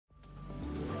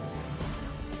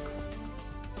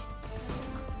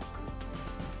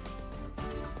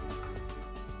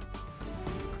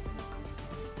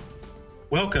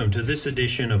Welcome to this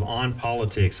edition of On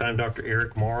Politics. I'm Dr.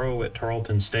 Eric Morrow at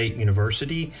Tarleton State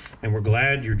University, and we're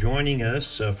glad you're joining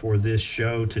us for this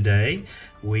show today.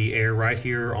 We air right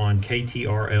here on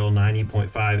KTRL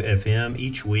 90.5 FM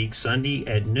each week, Sunday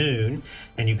at noon,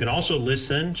 and you can also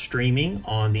listen streaming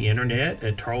on the internet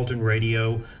at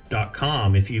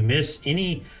tarletonradio.com. If you miss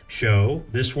any show,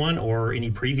 this one or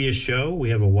any previous show, we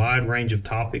have a wide range of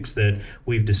topics that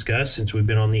we've discussed since we've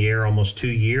been on the air almost 2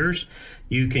 years.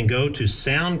 You can go to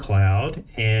SoundCloud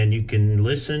and you can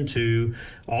listen to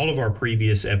all of our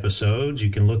previous episodes. You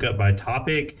can look up by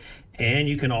topic, and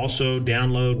you can also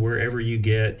download wherever you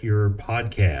get your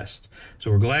podcast.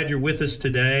 So we're glad you're with us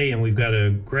today, and we've got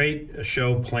a great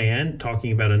show planned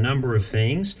talking about a number of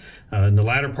things. In the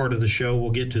latter part of the show,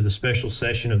 we'll get to the special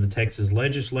session of the Texas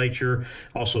legislature,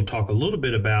 also talk a little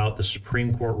bit about the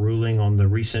Supreme Court ruling on the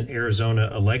recent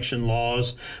Arizona election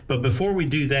laws. But before we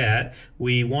do that,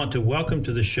 we want to welcome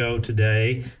to the show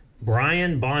today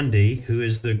Brian Bondi, who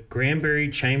is the Granbury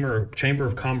Chamber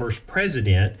of Commerce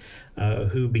president,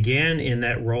 who began in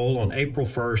that role on April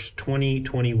 1st,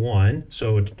 2021.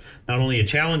 So it's not only a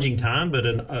challenging time, but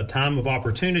a time of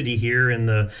opportunity here in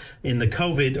the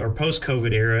COVID or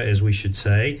post-COVID era, as we should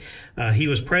say. He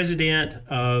was president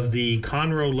of the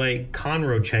Conroe Lake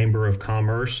Conroe Chamber of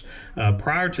Commerce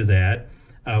prior to that.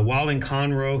 While in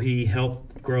Conroe, he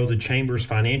helped grow the chamber's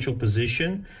financial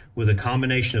position with a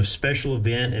combination of special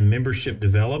event and membership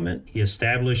development. He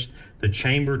established the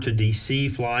Chamber to D.C.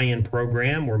 fly-in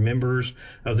program, where members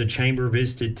of the chamber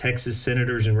visited Texas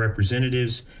senators and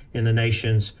representatives in the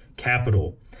nation's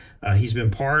capital. He's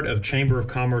been part of Chamber of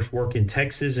Commerce work in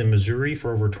Texas and Missouri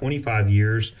for over 25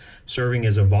 years, serving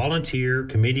as a volunteer,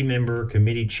 committee member,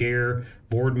 committee chair,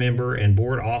 board member, and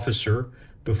board officer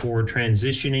before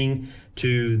transitioning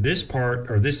to this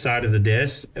side of the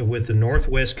desk with the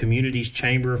Northwest Communities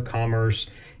Chamber of Commerce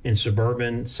in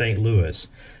suburban St. Louis.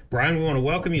 Brian, we want to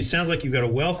welcome you. It sounds like you've got a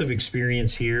wealth of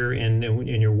experience here in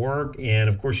your work, and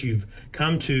of course you've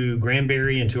come to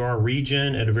Granbury and to our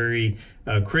region at a very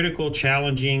critical,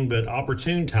 challenging, but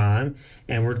opportune time,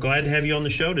 and we're glad to have you on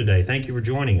the show today. Thank you for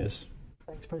joining us.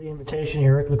 Thanks for the invitation,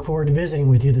 Eric. Look forward to visiting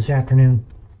with you this afternoon.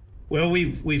 Well,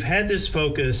 we've had this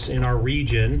focus in our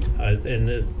region, and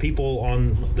the people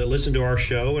that listen to our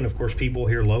show, and of course people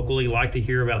here locally, like to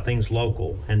hear about things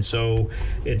local. And so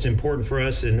it's important for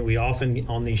us, and we often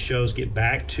on these shows get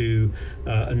back to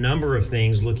a number of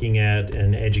things, looking at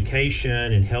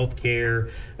education and healthcare.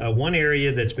 One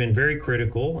area that's been very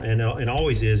critical and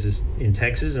always is in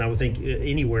Texas, and I would think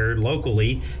anywhere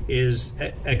locally, is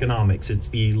economics. It's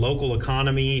the local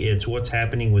economy. It's what's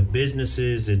happening with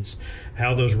businesses. It's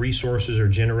how those resources are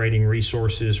generating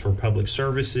resources for public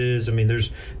services. I mean, there's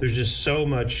just so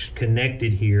much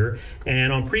connected here.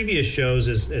 And on previous shows,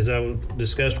 as I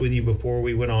discussed with you before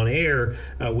we went on air,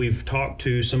 we've talked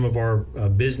to some of our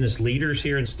business leaders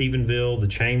here in Stephenville, the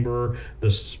Chamber, the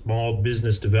Small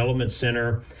Business Development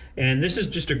Center. And this is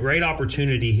just a great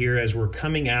opportunity here as we're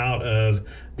coming out of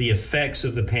the effects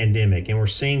of the pandemic, and we're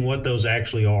seeing what those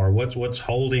actually are, what's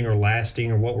holding or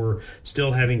lasting, or what we're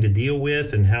still having to deal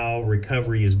with, and how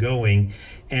recovery is going.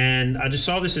 And I just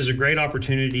saw this as a great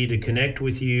opportunity to connect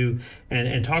with you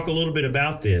and talk a little bit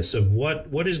about this, of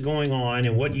what is going on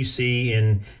and what you see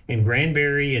in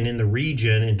Granbury and in the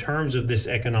region in terms of this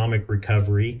economic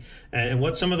recovery, and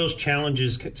what some of those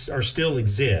challenges are still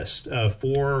exist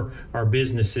for our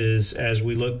businesses as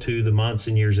we look to the months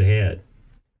and years ahead.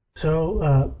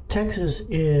 So Texas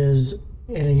is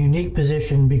in a unique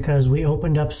position because we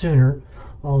opened up sooner.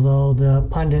 Although the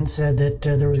pundits said that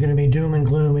there was going to be doom and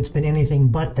gloom, it's been anything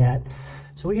but that.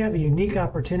 So we have a unique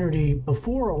opportunity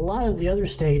before a lot of the other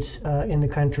states in the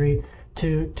country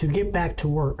to get back to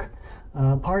work.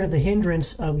 Part of the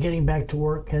hindrance of getting back to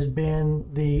work has been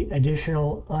the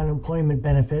additional unemployment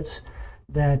benefits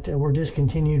that were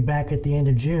discontinued back at the end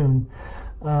of June.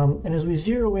 And as we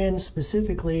zero in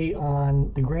specifically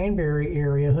on the Granbury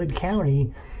area, Hood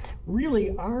County,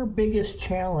 really our biggest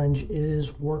challenge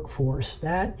is workforce.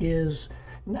 That is,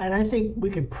 and I think we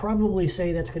could probably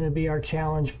say that's going to be our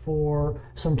challenge for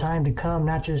some time to come,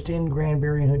 not just in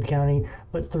Granbury and Hood County,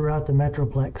 but throughout the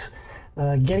Metroplex.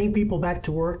 Getting people back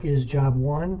to work is job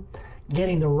one.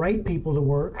 Getting the right people to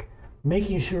work,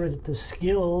 making sure that the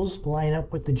skills line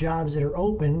up with the jobs that are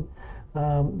open,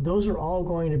 those are all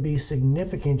going to be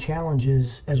significant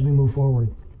challenges as we move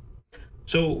forward.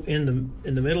 So in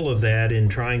the middle of that, in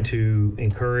trying to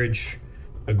encourage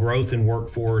a growth in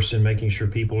workforce and making sure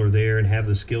people are there and have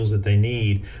the skills that they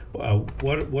need,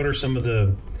 what are some of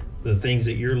the the things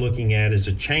that you're looking at as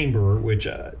a chamber, which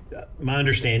my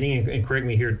understanding, and correct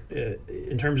me here,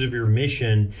 in terms of your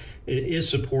mission, is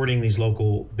supporting these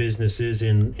local businesses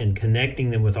and connecting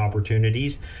them with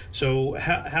opportunities. So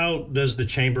how does the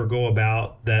chamber go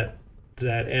about that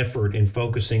effort in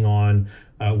focusing on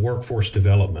workforce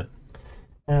development?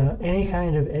 Any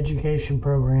kind of education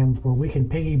programs where we can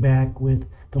piggyback with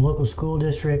the local school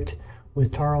district,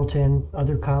 with Tarleton,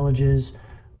 other colleges.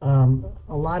 A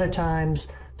lot of times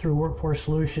through Workforce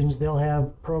Solutions, they'll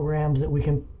have programs that we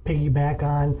can piggyback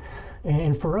on.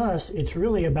 And for us, it's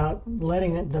really about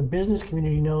letting the business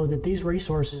community know that these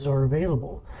resources are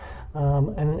available.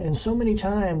 And so many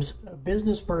times a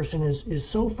business person is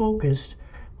so focused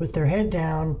with their head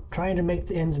down, trying to make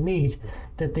the ends meet,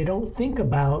 that they don't think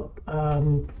about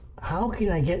how can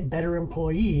I get better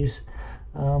employees.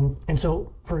 And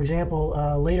so, for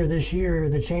example, later this year,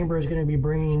 the Chamber is going to be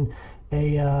bringing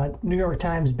a New York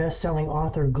Times best-selling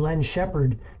author, Glenn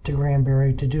Shepard, to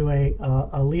Granbury to do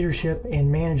a leadership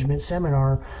and management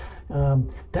seminar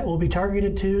that will be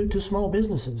targeted to small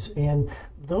businesses. And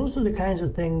those are the kinds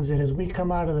of things that, as we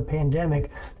come out of the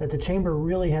pandemic, that the Chamber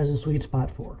really has a sweet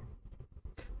spot for.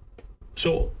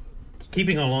 So,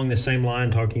 keeping along the same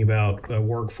line, talking about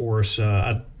workforce,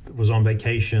 I was on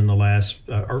vacation the last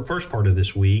or first part of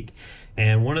this week,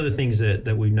 and one of the things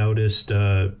that we noticed,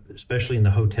 especially in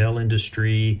the hotel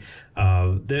industry,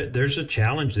 there's a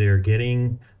challenge there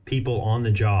getting people on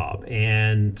the job,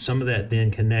 and some of that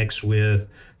then connects with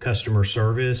customer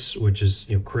service, which is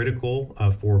critical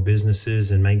for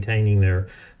businesses and maintaining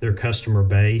their customer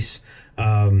base.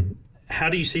 How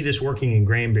do you see this working in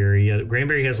Granbury?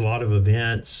 Granbury has a lot of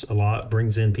events,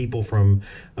 brings in people from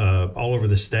all over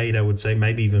the state, I would say,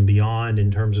 maybe even beyond in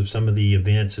terms of some of the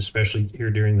events, especially here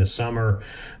during the summer.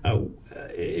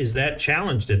 Is that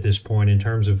challenged at this point in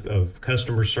terms of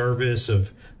customer service, of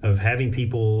having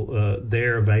people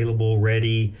there available,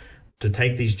 ready to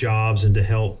take these jobs and to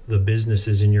help the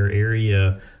businesses in your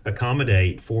area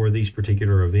accommodate for these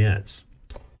particular events?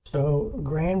 So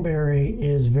Granbury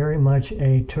is very much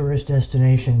a tourist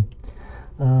destination.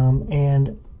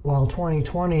 And while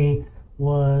 2020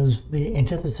 was the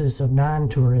antithesis of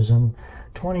non-tourism,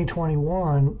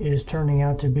 2021 is turning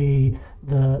out to be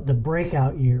the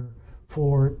breakout year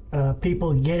for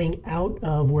people getting out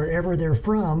of wherever they're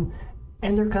from,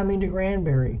 and they're coming to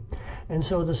Granbury. And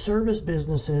so the service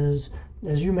businesses,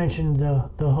 as you mentioned,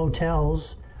 the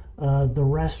hotels, the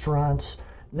restaurants,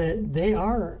 that they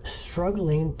are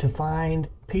struggling to find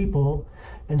people.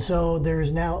 And so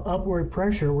there's now upward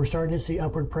pressure. We're starting to see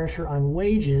upward pressure on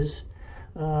wages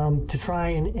to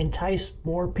try and entice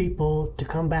more people to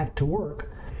come back to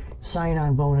work.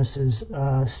 Sign-on bonuses,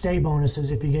 stay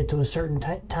bonuses if you get to a certain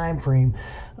time frame.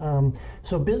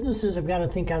 So businesses have got to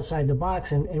think outside the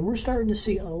box, and we're starting to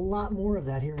see a lot more of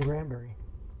that here in Granbury.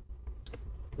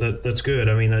 That's good.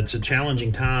 I mean, it's a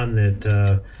challenging time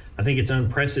that I think it's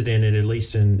unprecedented, at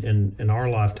least in our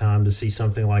lifetime, to see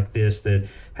something like this that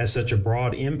has such a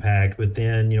broad impact. But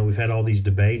then, we've had all these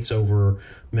debates over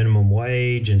minimum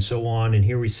wage and so on. And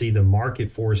here we see the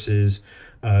market forces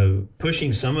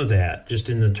pushing some of that just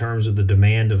in the terms of the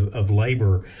demand of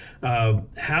labor.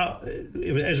 How,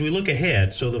 as we look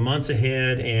ahead, so the months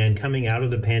ahead and coming out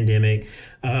of the pandemic,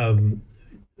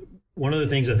 one of the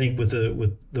things I think with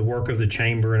the work of the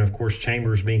Chamber, and of course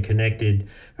chambers being connected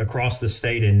across the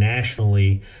state and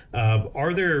nationally,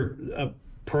 are there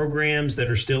programs that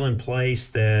are still in place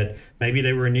that maybe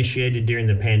they were initiated during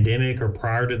the pandemic or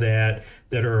prior to that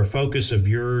are a focus of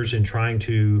yours in trying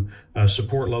to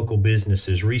support local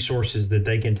businesses, resources that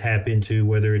they can tap into,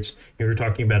 whether it's, you're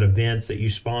talking about events that you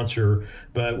sponsor,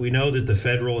 but we know that the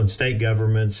federal and state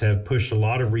governments have pushed a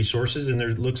lot of resources, and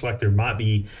there looks like there might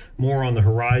be more on the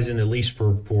horizon, at least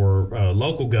for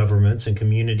local governments and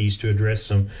communities to address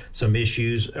some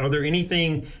issues. Are there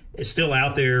anything still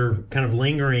out there kind of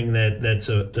lingering that's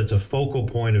a focal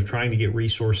point of trying to get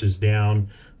resources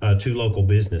down to local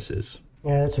businesses?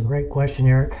 Yeah, that's a great question,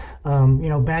 Eric.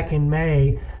 Back in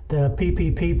May, the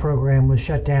PPP program was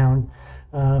shut down,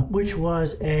 which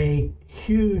was a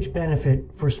huge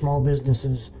benefit for small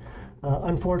businesses.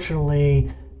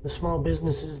 Unfortunately, the small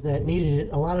businesses that needed it,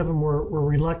 a lot of them were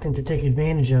reluctant to take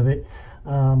advantage of it.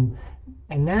 And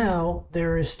now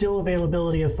there is still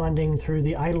availability of funding through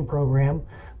the EIDL program,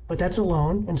 but that's a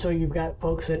loan, and so you've got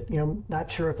folks that not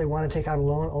sure if they want to take out a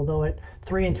loan, although at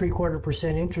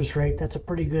 3.75% interest rate, that's a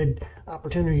pretty good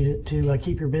opportunity to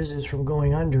keep your business from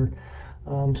going under.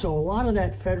 So a lot of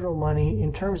that federal money,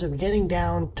 in terms of getting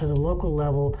down to the local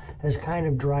level, has kind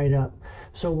of dried up.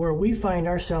 So where we find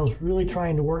ourselves really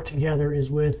trying to work together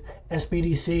is with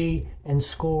SBDC and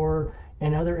SCORE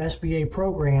and other SBA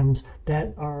programs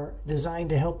that are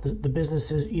designed to help the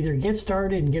businesses either get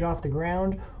started and get off the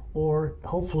ground, or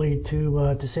hopefully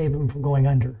to save them from going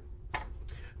under?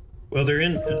 Well, they're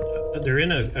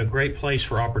in a great place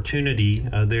for opportunity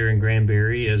there in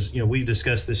Granbury. As you know, we've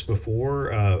discussed this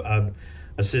before. I've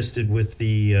assisted with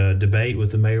the debate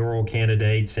with the mayoral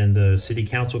candidates and the city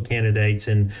council candidates,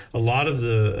 and a lot of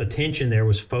the attention there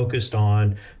was focused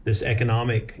on this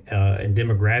economic and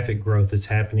demographic growth that's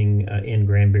happening in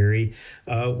Granbury.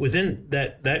 Within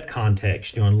that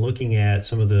context, you know, and looking at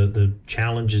some of the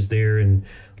challenges there and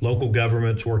local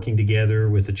governments working together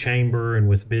with the chamber and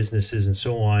with businesses and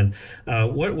so on.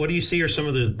 What do you see are some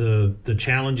of the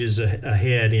challenges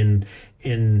ahead in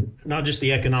not just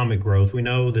the economic growth? We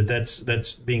know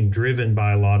that's being driven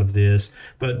by a lot of this,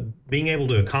 but being able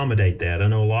to accommodate that. I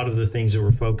know a lot of the things that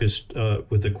were focused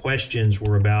with the questions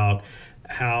were about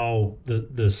how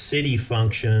the city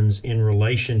functions in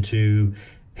relation to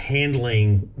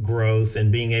handling growth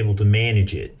and being able to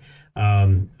manage it.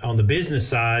 On the business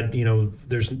side, you know,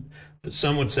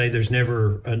 some would say there's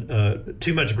never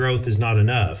too much growth is not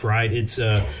enough, right? It's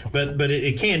but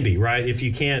it can be, right, if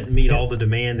you can't meet all the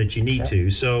demand that you need to.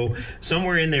 So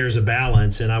somewhere in there is a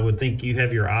balance, and I would think you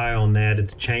have your eye on that at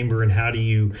the chamber. And how do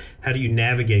you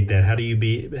navigate that? How do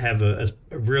you have a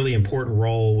really important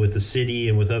role with the city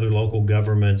and with other local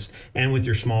governments and with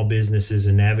your small businesses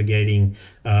in navigating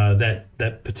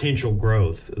that potential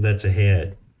growth that's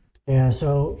ahead? Yeah,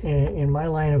 so in my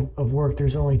line of work,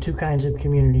 there's only two kinds of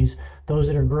communities, those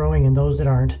that are growing and those that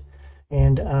aren't.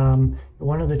 And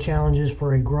one of the challenges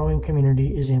for a growing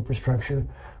community is infrastructure,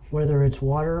 whether it's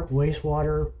water,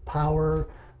 wastewater, power,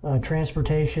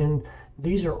 transportation.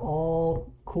 These are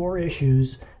all core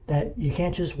issues that you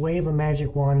can't just wave a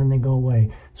magic wand and they go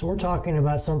away. So we're talking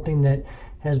about something that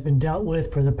has been dealt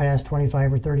with for the past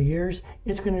 25 or 30 years.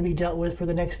 It's going to be dealt with for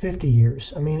the next 50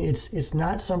 years. I mean, it's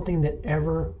not something that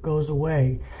ever goes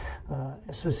away.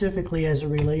 Specifically as it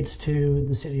relates to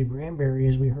the city of Granbury,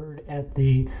 as we heard at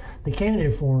the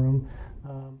candidate forum,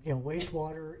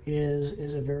 wastewater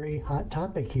is a very hot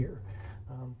topic here.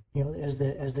 As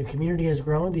the community has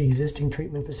grown, the existing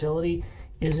treatment facility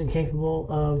isn't capable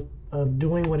of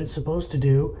doing what it's supposed to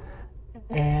do,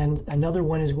 and another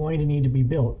one is going to need to be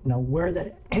built. Now, where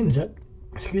that ends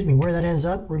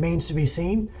up remains to be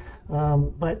seen.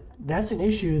 But that's an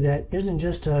issue that isn't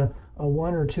just a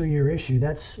 1 or 2 year issue.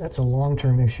 That's a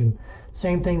long-term issue.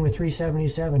 Same thing with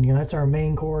 377. That's our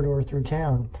main corridor through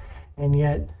town. And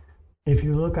yet, if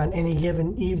you look on any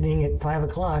given evening at 5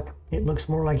 o'clock, it looks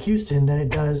more like Houston than it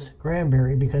does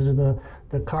Granbury because of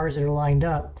the cars that are lined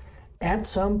up. At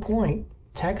some point,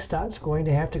 TxDOT's going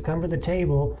to have to come to the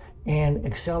table and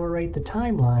accelerate the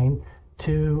timeline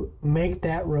to make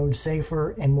that road safer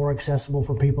and more accessible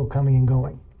for people coming and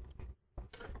going.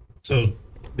 So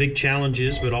big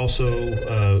challenges, but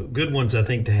also good ones, I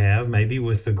think, to have, maybe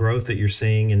with the growth that you're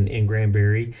seeing in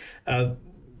Granbury.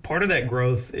 Part of that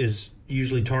growth is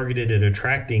usually targeted at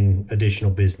attracting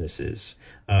additional businesses.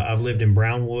 I've lived in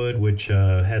Brownwood, which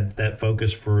had that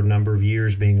focus for a number of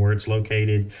years, being where it's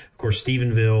located. Of course,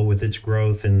 Stephenville with its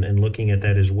growth and looking at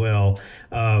that as well.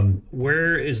 What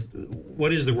is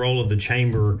the role of the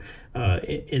chamber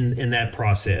in that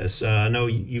process? I know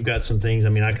you've got some things. I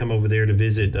mean, I come over there to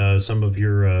visit some of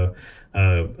your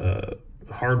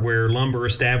hardware lumber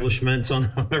establishments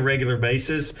on a regular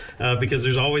basis because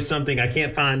there's always something I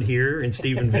can't find here in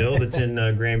Stephenville that's in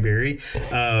Granbury.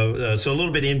 So a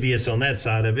little bit envious on that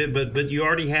side of it, but you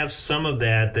already have some of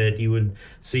that you would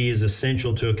see as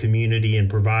essential to a community and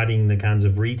providing the kinds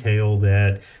of retail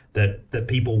that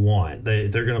people want. They're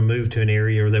going to move to an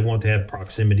area or they want to have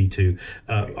proximity to.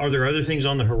 Are there other things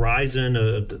on the horizon,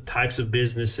 the types of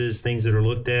businesses, things that are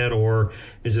looked at, or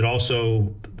is it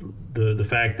also the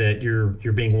fact that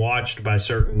you're being watched by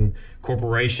certain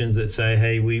corporations that say,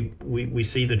 hey, we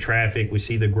see the traffic, we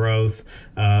see the growth,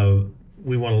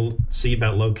 we want to see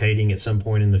about locating at some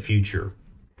point in the future?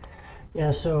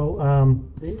 Yeah, so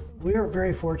we are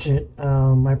very fortunate.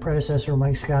 My predecessor,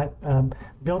 Mike Scott,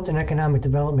 built an economic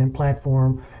development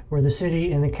platform where the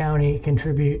city and the county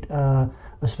contribute a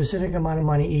specific amount of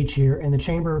money each year, and the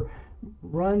chamber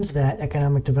runs that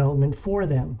economic development for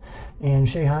them. And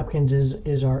Shay Hopkins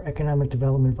is our economic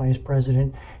development vice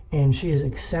president, and she is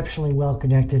exceptionally well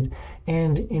connected.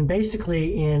 And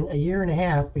basically in a year and a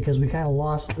half, because we kind of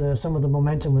lost some of the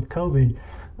momentum with COVID,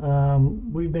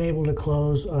 we've been able to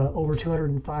close over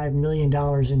 $205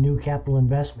 million in new capital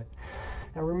investment.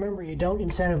 Now remember, you don't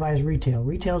incentivize retail.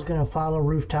 Retail is going to follow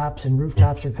rooftops, and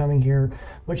rooftops are coming here.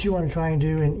 What you want to try and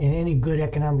do in any good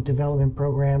economic development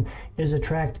program is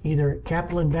attract either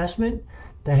capital investment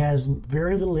that has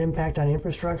very little impact on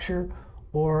infrastructure,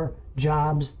 or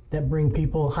jobs that bring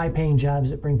people, high-paying jobs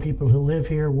that bring people who live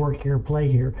here, work here, play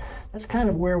here. That's kind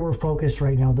of where we're focused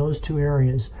right now, those two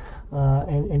areas.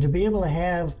 And to be able to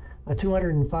have a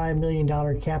 $205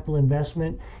 million capital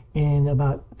investment in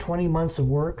about 20 months of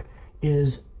work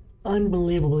is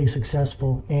unbelievably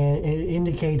successful, and it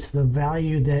indicates the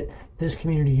value that this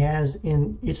community has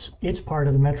in its part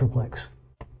of the Metroplex.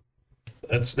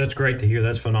 That's great to hear.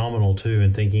 That's phenomenal too.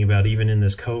 And thinking about even in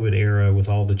this COVID era with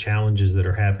all the challenges that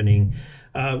are happening.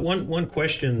 One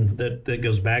question that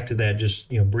goes back to that just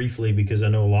briefly, because I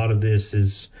know a lot of this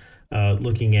is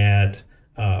looking at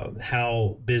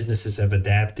how businesses have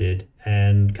adapted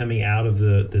and coming out of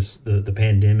the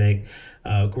pandemic.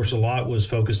 Of course, a lot was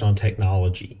focused on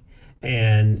technology,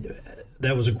 and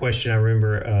that was a question I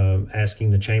remember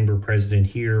asking the chamber president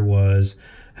here was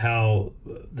how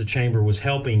the chamber was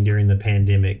helping during the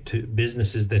pandemic to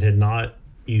businesses that had not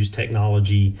used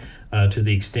technology to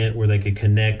the extent where they could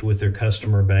connect with their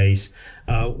customer base.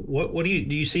 What do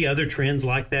you see other trends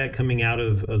like that coming out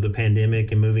of the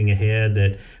pandemic and moving ahead,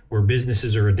 that where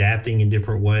businesses are adapting in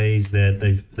different ways that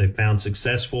they've found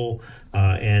successful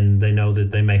and they know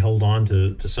that they may hold on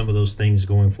to some of those things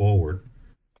going forward?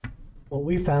 What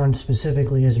we found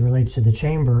specifically as it relates to the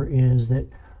chamber is that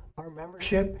our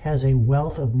membership has a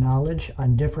wealth of knowledge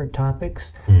on different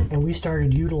topics, and we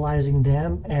started utilizing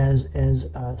them as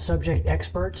subject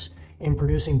experts in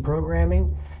producing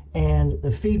programming, and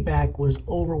the feedback was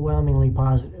overwhelmingly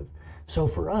positive. So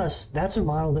for us, that's a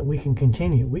model that we can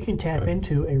continue. We can tap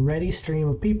into a ready stream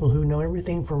of people who know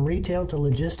everything from retail to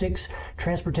logistics,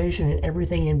 transportation, and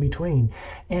everything in between.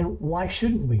 And why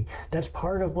shouldn't we? That's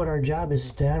part of what our job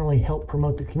is to not only help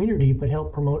promote the community, but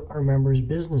help promote our members'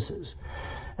 businesses.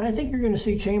 And I think you're going to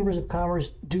see chambers of commerce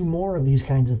do more of these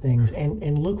kinds of things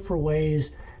and look for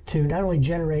ways to not only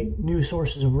generate new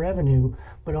sources of revenue,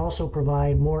 but also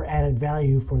provide more added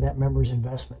value for that member's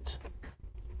investments.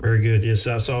 Very good. Yes,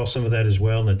 I saw some of that as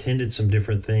well and attended some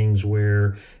different things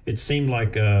where it seemed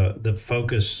like the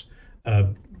focus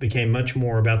became much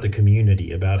more about the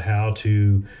community, about how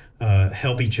to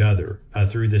help each other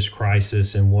through this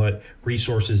crisis, and what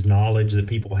resources, knowledge that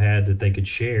people had that they could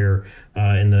share,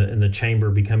 in the chamber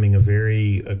becoming a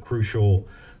very crucial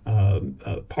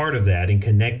part of that in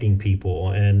connecting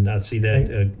people. And I see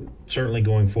that certainly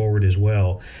going forward as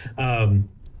well.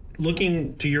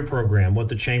 Looking to your program, what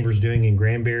the chamber's doing in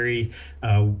Granbury,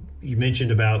 you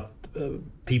mentioned about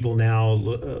people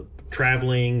now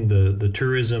traveling, the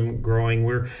tourism growing.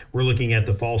 We're looking at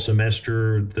the fall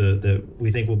semester that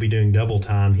we think we'll be doing double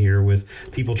time here with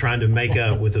people trying to make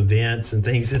up with events and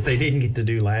things that they didn't get to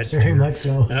do last year. Very much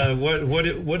so.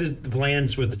 What is the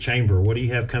plans with the chamber? What do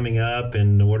you have coming up,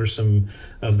 and what are some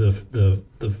of the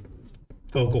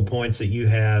focal points that you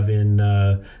have in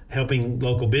helping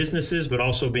local businesses, but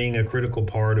also being a critical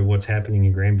part of what's happening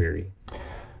in Granbury?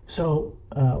 So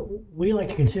we like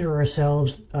to consider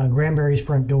ourselves Granbury's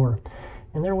front door.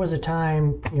 And there was a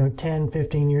time, 10,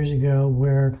 15 years ago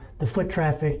where the foot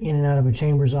traffic in and out of a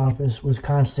chamber's office was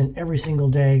constant every single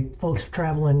day. Folks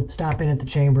traveling, stopping at the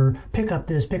chamber, pick up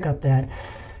this, pick up that.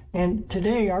 And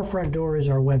today our front door is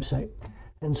our website.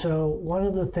 And so one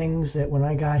of the things that when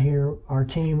I got here, our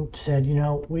team said,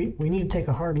 we need to take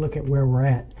a hard look at where we're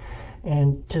at.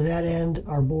 And to that end,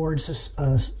 our board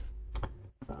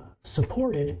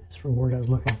supported, that's the word I was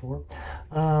looking for,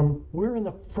 we're in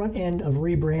the front end of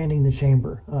rebranding the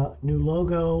chamber. New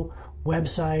logo,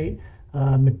 website,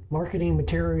 marketing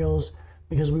materials,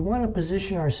 because we want to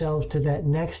position ourselves to that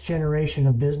next generation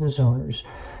of business owners.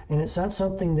 And it's not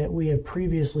something that we have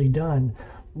previously done.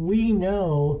 We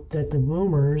know that the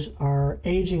boomers are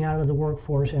aging out of the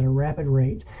workforce at a rapid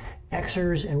rate.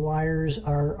 Xers and Yers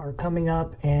are coming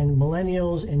up, and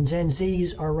millennials and Gen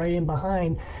Zs are right in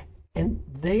behind, and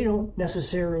they don't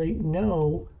necessarily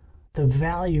know the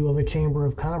value of a chamber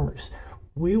of commerce.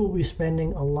 We will be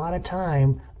spending a lot of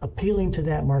time appealing to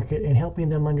that market and helping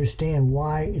them understand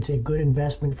why it's a good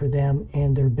investment for them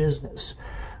and their business.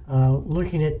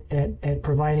 Looking at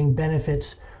providing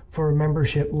benefits for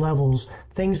membership levels,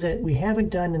 things that we haven't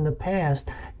done in the past,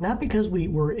 not because we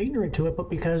were ignorant to it, but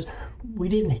because we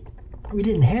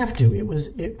didn't have to.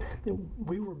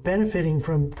 We were benefiting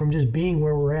from just being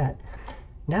where we're at.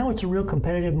 Now it's a real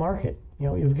competitive market.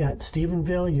 You've got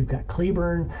Stephenville, you've got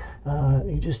Cleburne,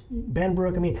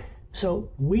 Benbrook. So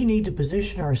we need to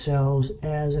position ourselves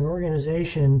as an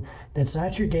organization that's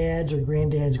not your dad's or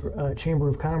granddad's chamber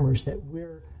of commerce, that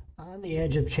we're on the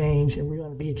edge of change and we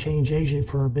want to be a change agent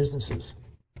for our businesses.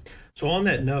 So on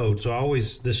that note,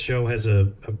 this show has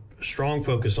a strong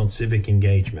focus on civic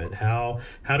engagement. How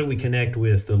do we connect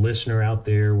with the listener out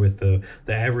there, with the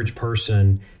average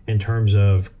person, in terms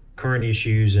of current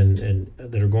issues and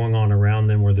that are going on around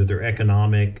them, whether they're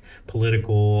economic,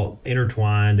 political,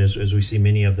 intertwined, as we see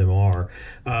many of them are.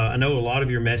 I know a lot of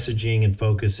your messaging and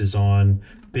focus is on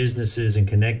businesses and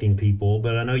connecting people,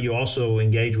 but I know you also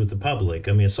engage with the public.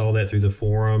 I mean, I saw that through the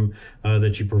forum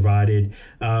that you provided.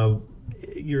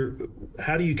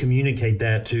 How do you communicate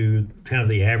that to kind of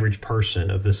the average person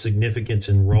of the significance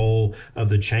and role of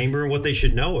the chamber and what they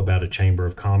should know about a chamber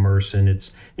of commerce and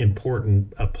its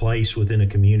important a place within a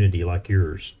community like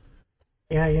yours?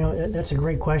 Yeah, that's a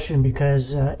great question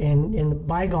because in the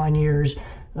bygone years,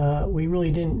 we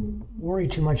really didn't worry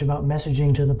too much about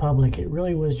messaging to the public. It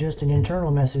really was just an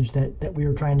internal message that we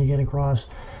were trying to get across,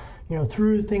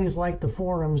 through things like the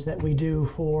forums that we do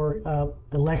for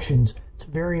elections. It's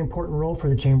a very important role for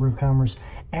the Chamber of Commerce.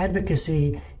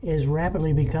 Advocacy is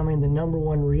rapidly becoming the number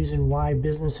one reason why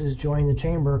businesses join the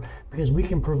Chamber, because we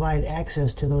can provide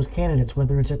access to those candidates,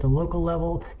 whether it's at the local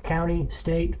level, county,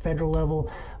 state, federal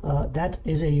level. That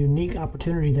is a unique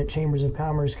opportunity that Chambers of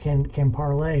Commerce can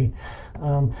parlay.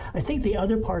 I think the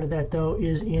other part of that, though,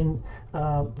 is in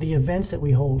the events that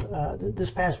we hold.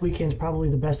 This past weekend is probably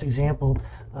the best example.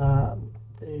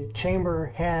 The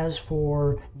Chamber has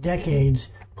for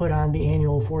decades put on the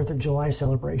annual 4th of July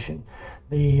celebration.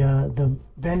 The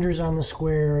vendors on the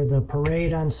square, the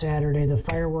parade on Saturday, the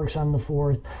fireworks on the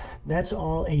 4th, that's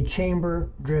all a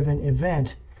chamber-driven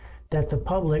event that the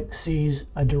public sees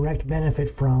a direct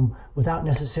benefit from without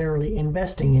necessarily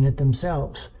investing in it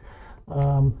themselves.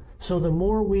 So the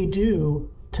more we do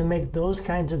to make those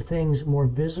kinds of things more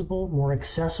visible, more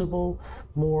accessible,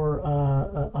 more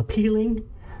appealing,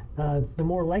 the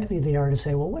more likely they are to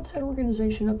say, well, what's that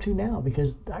organization up to now?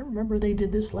 Because I remember they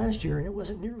did this last year and it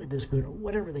wasn't nearly this good, or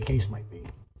whatever the case might be.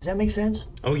 Does that make sense?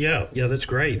 Oh, yeah. Yeah, that's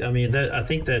great. I mean, I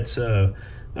think that's in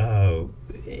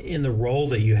the role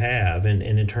that you have and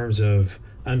in terms of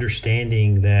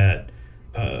understanding that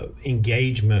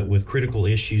engagement with critical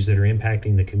issues that are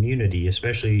impacting the community,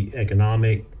 especially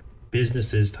economic,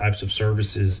 businesses, types of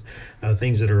services,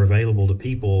 things that are available to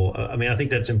people. I mean, I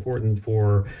think that's important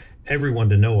for everyone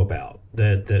to know about.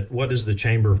 That what does the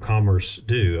Chamber of Commerce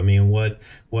do? I mean, what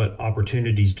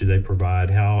opportunities do they provide?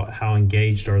 How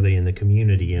engaged are they in the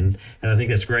community? And I think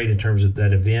that's great in terms of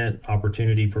that event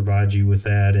opportunity provides you with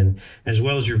that, and as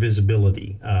well as your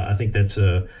visibility. I think that's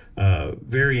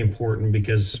very important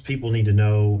because people need to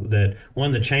know that,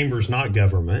 one, the chamber's not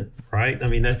government, right? I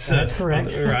mean, that's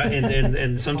correct. Right.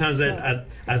 And sometimes that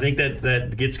I think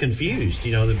that gets confused.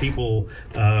 That people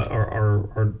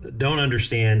don't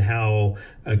understand how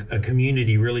a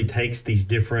community really takes these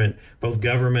different, both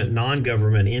government,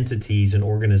 non-government entities and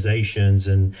organizations,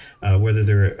 and whether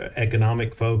they're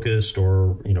economic focused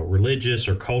or religious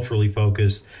or culturally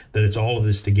focused, that it's all of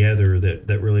this together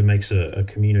that really makes a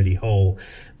community whole.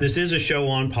 This is a show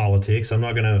on politics. I'm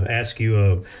not going to ask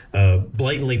you a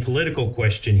blatantly political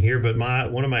question here, but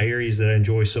one of my areas that I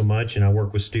enjoy so much and I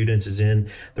work with students is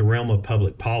in the realm of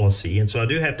public policy. And so I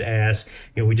do have to ask,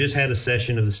 we just had a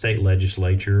session of the state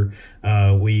legislature.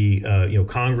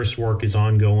 Congress work is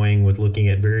ongoing with looking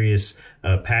at various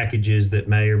packages that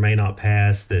may or may not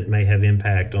pass that may have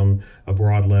impact on a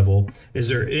broad level. Is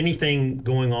there anything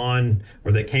going on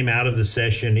or that came out of the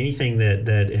session, anything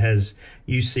that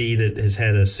you see that has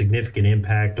had a significant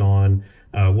impact on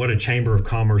what a Chamber of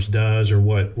Commerce does, or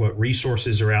what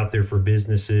resources are out there for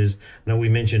businesses? I know we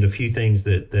mentioned a few things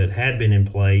that had been in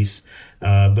place,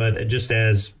 but just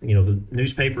as the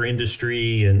newspaper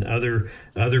industry and other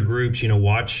groups,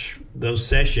 watch those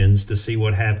sessions to see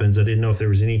what happens. I didn't know if there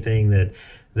was anything that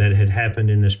had happened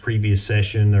in this previous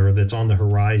session or that's on the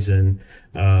horizon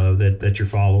that you're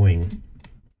following.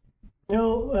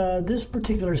 This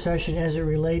particular session, as it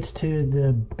relates to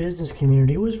the business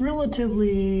community, was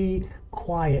relatively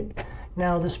quiet.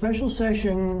 Now, the special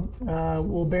session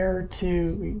will bear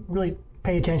to really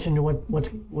pay attention to what's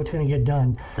going to get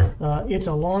done. It's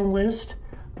a long list.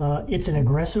 It's an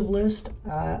aggressive list.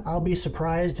 I'll be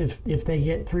surprised if they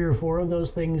get 3 or 4 of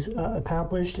those things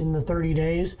accomplished in the 30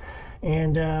 days.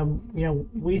 And,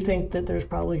 we think that there's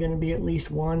probably going to be at least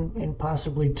 1 and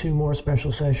possibly 2 more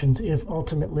special sessions if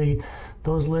ultimately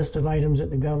those list of items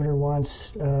that the governor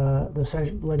wants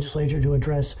the legislature to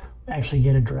address actually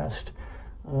get addressed.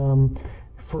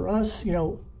 For us,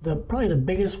 probably the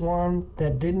biggest one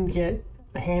that didn't get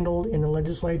handled in the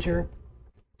legislature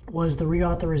was the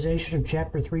reauthorization of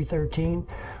Chapter 313,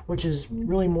 which is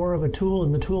really more of a tool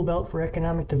in the tool belt for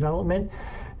economic development.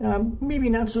 Maybe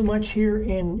not so much here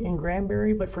in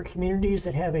Granbury, but for communities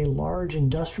that have a large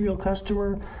industrial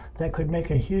customer that could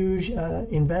make a huge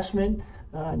investment,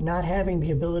 not having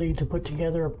the ability to put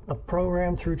together a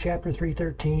program through Chapter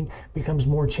 313 becomes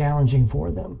more challenging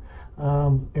for them.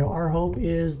 Our hope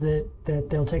is that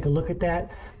they'll take a look at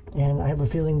that, and I have a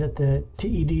feeling that the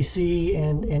TEDC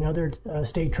and other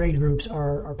state trade groups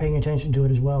are paying attention to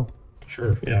it as well.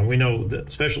 Sure. Yeah, we know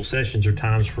that special sessions are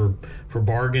times for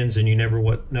bargains, and you never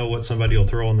know what somebody will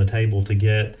throw on the table to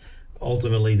get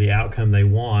ultimately the outcome they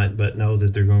want, but know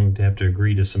that they're going to have to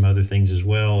agree to some other things as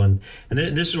well. And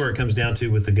this is where it comes down to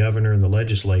with the governor and the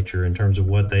legislature in terms of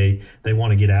what they want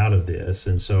to get out of this.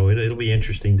 And so it'll be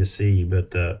interesting to see.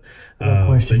 But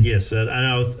yes, I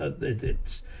know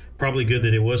it's probably good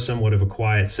that it was somewhat of a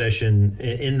quiet session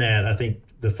in that I think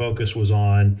the focus was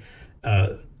on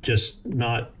just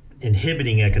not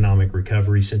inhibiting economic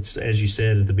recovery, since, as you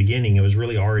said at the beginning, it was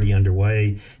really already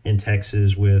underway in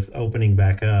Texas with opening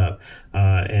back up.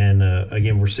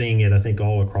 Again, we're seeing it, I think,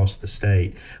 all across the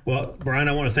state. Well, Brian,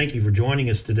 I want to thank you for joining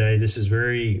us today. This is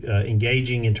very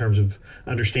engaging in terms of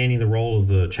understanding the role of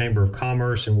the Chamber of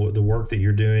Commerce and the work that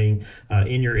you're doing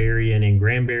in your area and in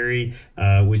Granbury.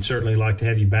 We'd certainly like to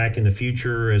have you back in the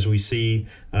future as we see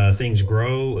things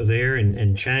grow there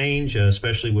and change,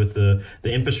 especially with the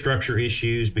infrastructure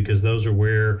issues, because those are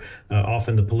where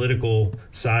often the political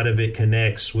side of it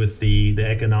connects with the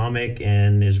economic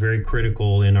and is very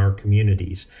critical in our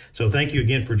communities. So thank you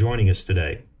again for joining us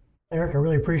today. Eric, I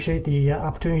really appreciate the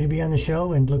opportunity to be on the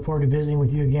show and look forward to visiting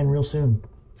with you again real soon.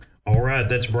 All right,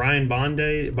 that's Brian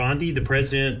Bondi, the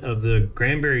president of the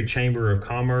Granbury Chamber of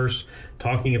Commerce,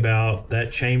 talking about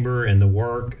that chamber and the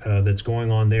work that's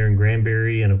going on there in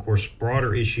Granbury, and of course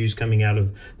broader issues coming out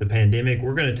of the pandemic.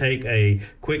 We're going to take a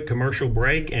quick commercial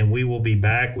break, and we will be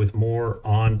back with more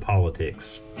On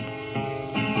Politics.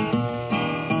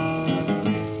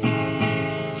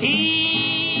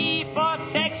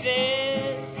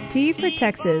 T for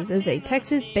Texas is a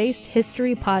Texas-based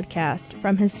history podcast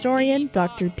from historian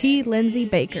Dr. T. Lindsay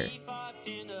Baker.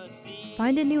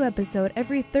 Find a new episode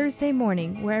every Thursday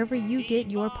morning wherever you get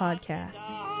your podcasts.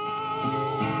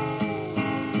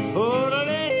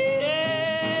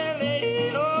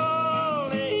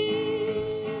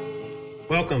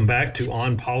 Welcome back to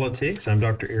On Politics. I'm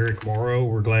Dr. Eric Morrow.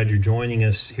 We're glad you're joining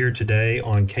us here today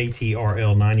on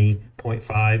KTRL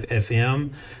 90.5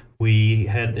 FM. We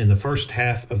had in the first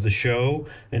half of the show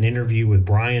an interview with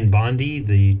Brian Bondi,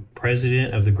 the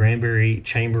president of the Granbury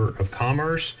Chamber of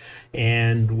Commerce,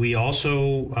 and we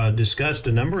also discussed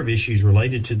a number of issues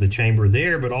related to the chamber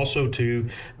there, but also to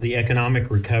the economic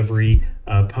recovery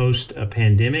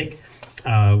post-pandemic.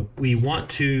 We want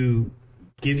to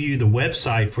give you the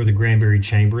website for the Granbury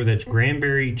Chamber. That's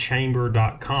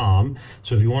granburychamber.com.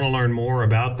 So if you want to learn more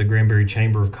about the Granbury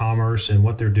Chamber of Commerce and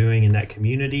what they're doing in that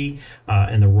community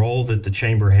and the role that the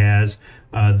chamber has,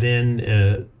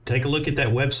 then take a look at that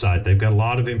website. They've got a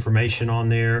lot of information on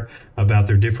there about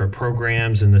their different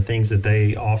programs and the things that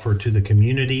they offer to the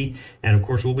community. And of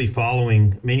course, we'll be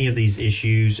following many of these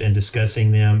issues and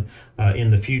discussing them in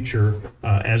the future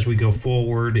as we go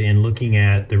forward in looking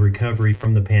at the recovery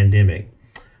from the pandemic.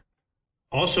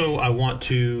 Also, I want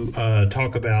to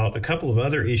talk about a couple of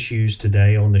other issues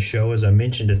today on the show, as I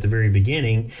mentioned at the very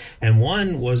beginning. And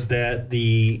one was that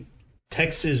the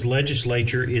Texas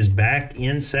legislature is back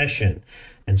in session.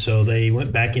 And so they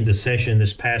went back into session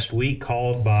this past week,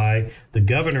 called by the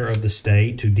governor of the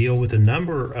state to deal with a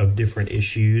number of different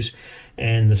issues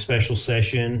and the special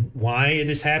session. Why it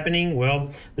is happening?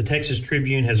 Well, the Texas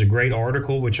Tribune has a great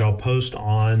article, which I'll post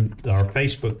on our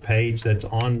Facebook page. That's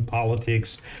On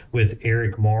Politics with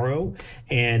Eric Morrow.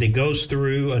 And it goes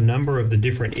through a number of the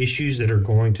different issues that are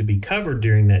going to be covered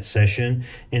during that session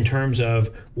in terms of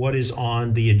what is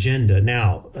on the agenda.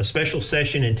 Now, a special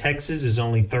session in Texas is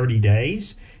only 30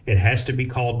 days. It has to be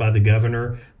called by the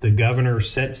governor. The governor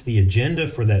sets the agenda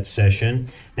for that session.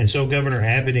 And so Governor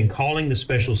Abbott, in calling the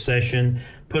special session,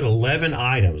 put 11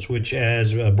 items, which,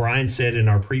 as Brian said in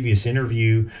our previous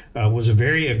interview, was a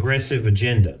very aggressive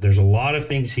agenda. There's a lot of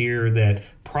things here that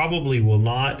probably will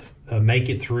not make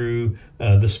it through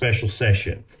the special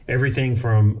session. Everything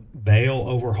from bail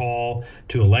overhaul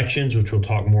to elections, which we'll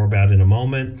talk more about in a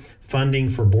moment, funding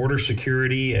for border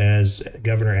security, as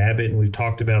Governor Abbott, and we've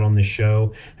talked about on this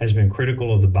show, has been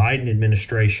critical of the Biden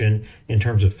administration in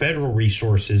terms of federal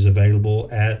resources available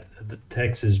at the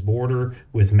Texas border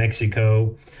with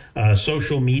Mexico,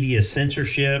 social media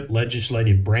censorship,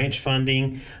 legislative branch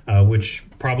funding, which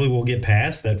probably will get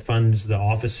passed. That funds the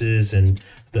offices and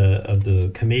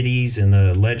the committees and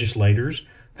the legislators,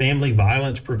 family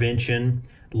violence prevention,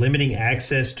 limiting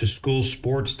access to school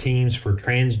sports teams for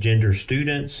transgender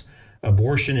students,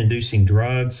 abortion-inducing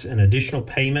drugs, an additional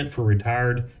payment for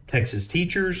retired Texas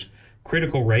teachers,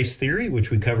 critical race theory,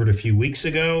 which we covered a few weeks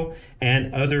ago,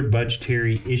 and other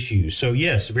budgetary issues. So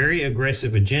yes, very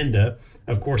aggressive agenda.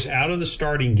 Of course, out of the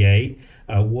starting gate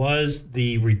was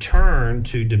the return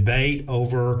to debate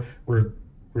over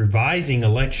revising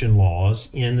election laws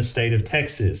in the state of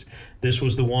Texas. This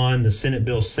was the Senate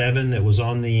Bill 7 that was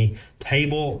on the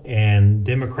table, and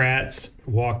Democrats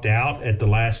walked out at the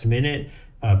last minute,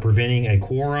 preventing a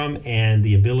quorum and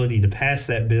the ability to pass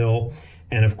that bill.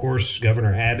 And of course,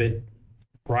 Governor Abbott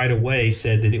right away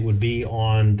said that it would be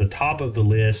on the top of the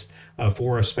list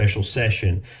for a special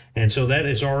session. And so that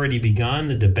has already begun.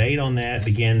 The debate on that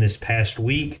began this past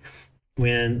week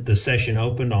when the session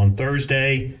opened on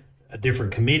Thursday. A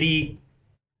different committee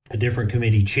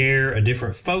chair, a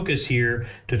different focus here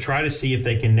to try to see if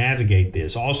they can navigate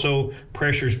this. Also,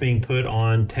 pressures being put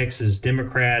on Texas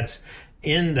Democrats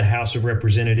in the House of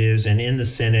Representatives and in the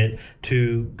Senate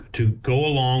to go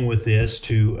along with this,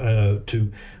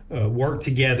 to work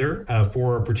together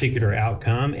for a particular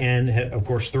outcome, and of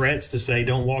course threats to say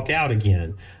don't walk out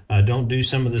again, don't do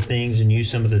some of the things and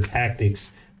use some of the tactics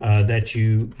that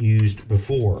you used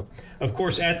before. Of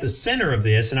course, at the center of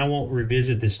this, and I won't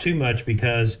revisit this too much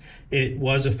because it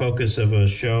was a focus of a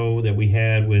show that we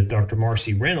had with Dr.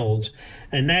 Marcy Reynolds,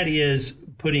 and that is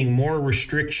putting more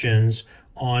restrictions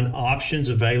on options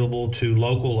available to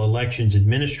local elections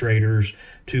administrators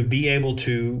to be able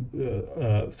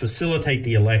to facilitate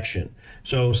the election.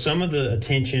 So some of the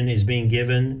attention is being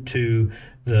given to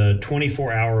the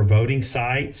 24-hour voting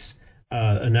sites.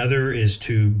 Another is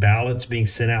to ballots being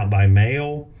sent out by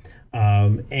mail,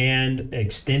 and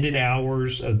extended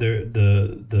hours of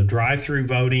the drive-through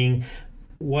voting.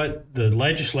 What the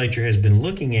legislature has been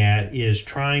looking at is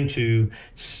trying to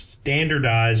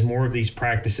standardize more of these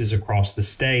practices across the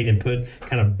state and put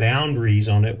kind of boundaries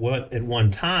on it. What at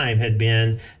one time had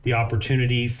been the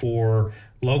opportunity for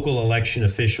local election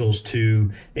officials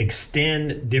to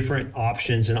extend different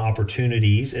options and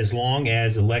opportunities as long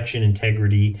as election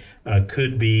integrity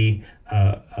could be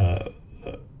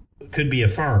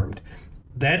affirmed.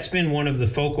 That's been one of the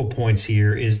focal points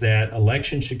here, is that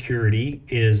election security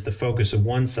is the focus of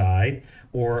one side,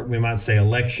 or we might say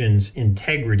elections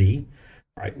integrity,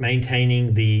 right?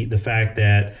 Maintaining the fact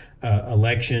that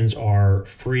elections are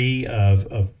free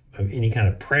of any kind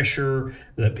of pressure,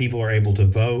 that people are able to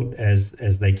vote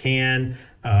as they can,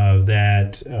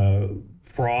 that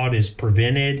fraud is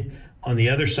prevented. On the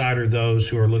other side are those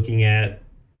who are looking at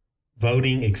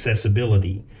voting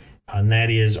accessibility. And that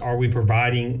is, are we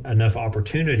providing enough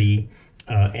opportunity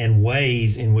and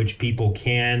ways in which people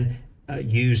can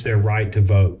use their right to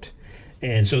vote?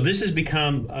 And so this has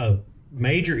become a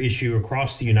major issue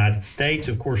across the United States,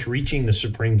 of course, reaching the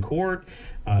Supreme Court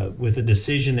with a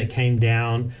decision that came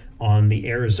down on the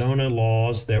Arizona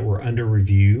laws that were under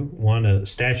review, one a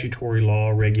statutory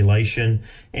law regulation,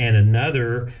 and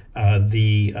another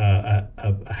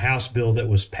a House bill that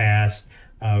was passed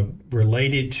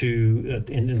related to,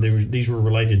 these were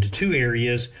related to two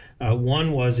areas.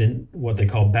 One was in what they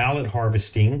call ballot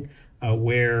harvesting,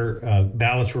 where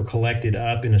ballots were collected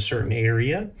up in a certain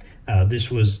area.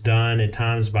 This was done at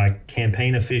times by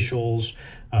campaign officials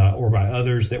or by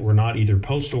others that were not either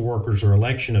postal workers or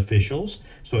election officials.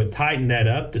 So it tightened that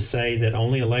up to say that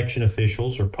only election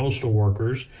officials or postal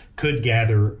workers could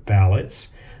gather ballots.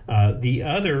 The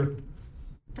other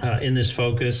in this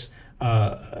focus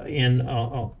on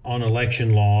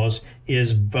election laws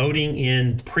is voting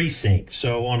in precinct.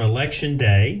 So on election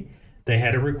day, they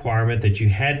had a requirement that you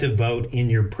had to vote in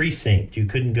your precinct. You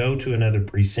couldn't go to another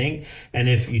precinct. And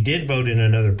if you did vote in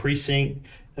another precinct,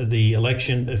 the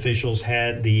election officials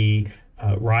had the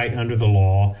right under the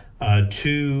law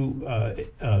to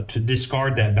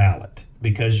discard that ballot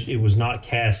because it was not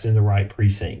cast in the right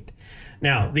precinct.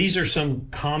 Now, these are some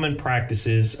common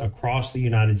practices across the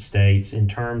United States in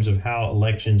terms of how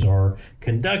elections are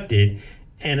conducted.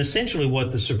 And essentially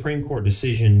what the Supreme Court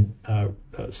decision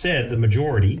said, the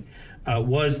majority,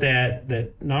 was that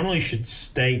not only should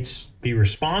states be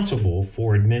responsible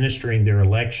for administering their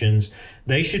elections,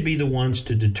 they should be the ones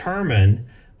to determine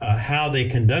how they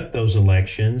conduct those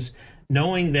elections,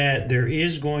 knowing that there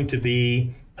is going to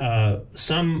be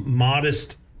some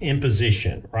modest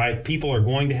imposition, right? People are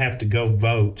going to have to go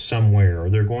vote somewhere, or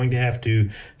they're going to have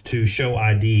to show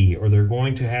ID, or they're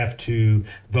going to have to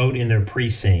vote in their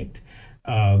precinct.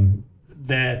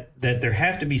 That there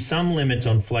have to be some limits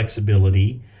on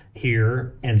flexibility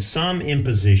here and some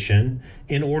imposition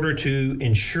in order to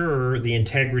ensure the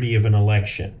integrity of an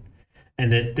election,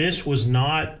 and that this was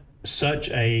not such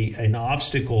an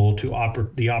obstacle to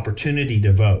the opportunity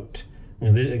to vote.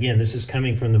 And again, this is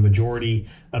coming from the majority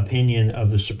opinion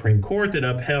of the Supreme Court that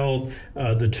upheld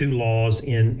the two laws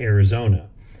in Arizona.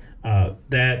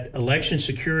 That election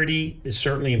security is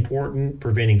certainly important.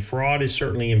 Preventing fraud is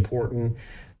certainly important.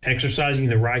 exercising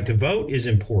the right to vote is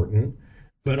important,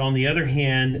 but on the other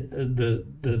hand,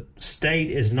 the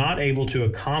state is not able to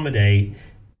accommodate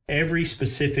every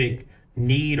specific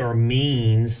need or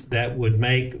means that would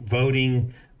make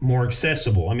voting more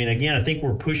accessible. I mean, again, I think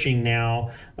we're pushing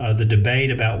now the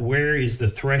debate about where is the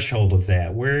threshold of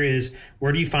that? Where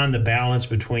do you find the balance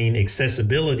between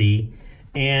accessibility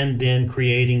and then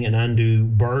creating an undue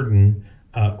burden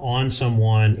on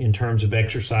someone in terms of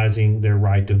exercising their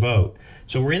right to vote?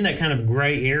 So we're in that kind of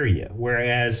gray area,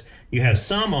 whereas you have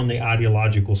some on the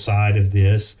ideological side of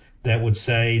this that would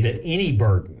say that any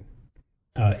burden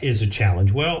is a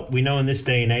challenge. Well, we know in this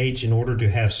day and age, in order to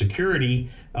have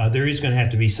security, there is going to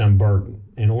have to be some burden.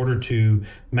 In order to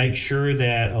make sure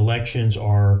that elections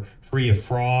are free of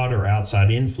fraud or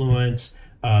outside influence,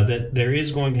 that there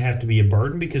is going to have to be a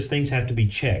burden because things have to be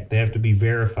checked. They have to be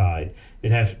verified. We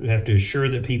have to assure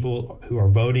that people who are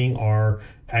voting are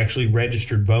actually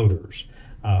registered voters.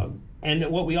 And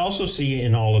what we also see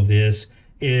in all of this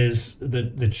is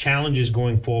the challenges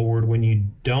going forward when you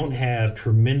don't have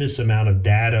tremendous amount of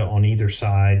data on either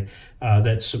side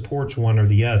that supports one or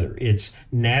the other. It's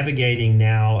navigating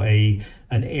now an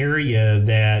area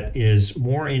that is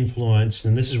more influenced,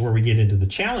 and this is where we get into the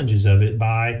challenges of it,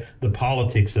 by the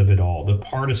politics of it all, the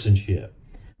partisanship.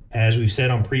 As we've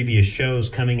said on previous shows,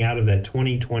 coming out of that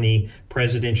 2020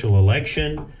 presidential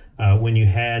election, when you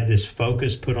had this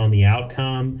focus put on the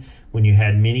outcome, when you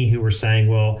had many who were saying,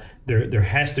 well, there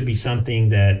has to be something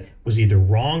that was either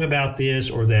wrong about this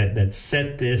or that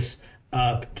set this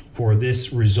up for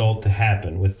this result to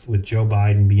happen with Joe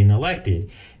Biden being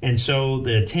elected. And so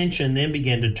the attention then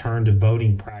began to turn to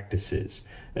voting practices,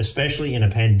 especially in a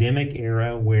pandemic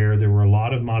era where there were a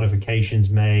lot of modifications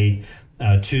made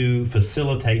to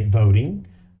facilitate voting,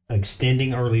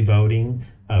 extending early voting,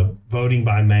 voting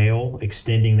by mail,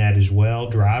 extending that as well,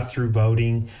 drive-through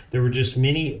voting. There were just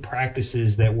many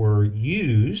practices that were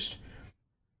used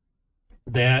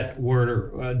that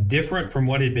were different from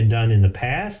what had been done in the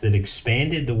past, that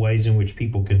expanded the ways in which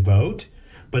people could vote,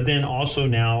 but then also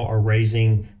now are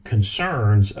raising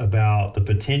concerns about the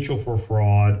potential for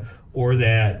fraud, or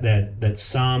that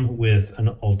some with an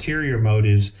ulterior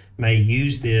motives may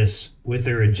use this with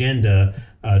their agenda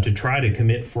to try to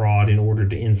commit fraud in order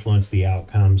to influence the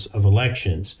outcomes of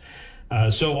elections.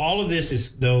 So all of this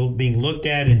is, though, being looked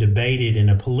at and debated in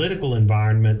a political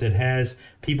environment that has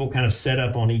people kind of set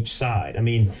up on each side. I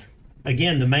mean,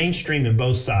 again, the mainstream in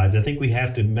both sides, I think we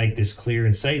have to make this clear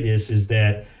and say this, is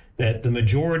that the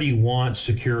majority wants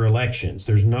secure elections.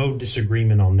 There's no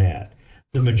disagreement on that.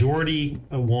 The majority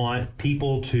want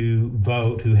people to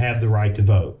vote who have the right to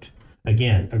vote.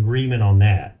 Again, agreement on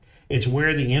that. It's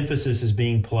where the emphasis is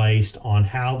being placed on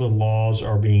how the laws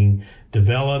are being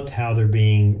developed, how they're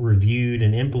being reviewed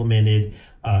and implemented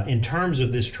in terms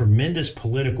of this tremendous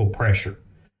political pressure.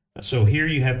 So here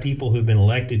you have people who've been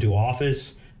elected to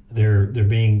office. They're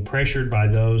being pressured by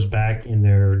those back in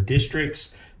their districts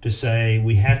to say,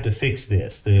 we have to fix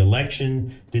this. The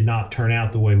election did not turn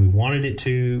out the way we wanted it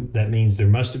to. That means there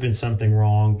must have been something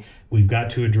wrong. We've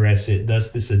got to address it,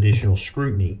 thus this additional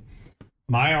scrutiny.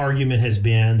 My argument has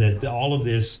been that all of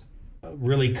this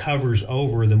really covers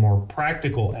over the more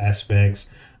practical aspects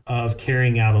of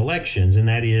carrying out elections, and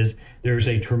that is there's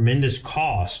a tremendous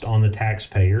cost on the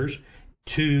taxpayers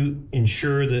to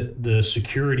ensure the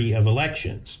security of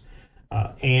elections,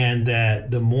 and that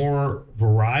the more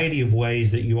variety of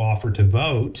ways that you offer to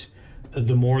vote,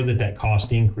 the more that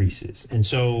cost increases. And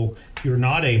so you're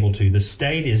not able to, the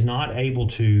state is not able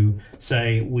to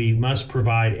say we must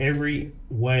provide every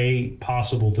way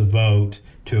possible to vote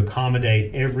to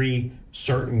accommodate every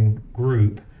certain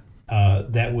group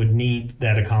that would need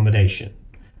that accommodation.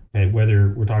 Okay, whether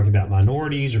we're talking about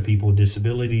minorities or people with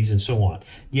disabilities and so on.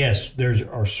 Yes, there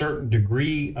are certain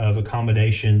degree of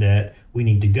accommodation that we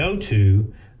need to go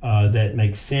to that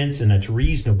makes sense and that's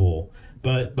reasonable,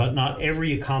 but not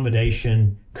every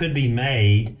accommodation could be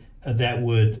made that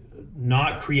would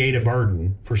not create a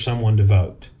burden for someone to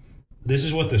vote. This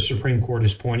is what the Supreme Court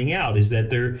is pointing out, is that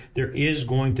there is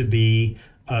going to be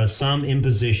some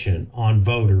imposition on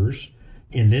voters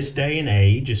in this day and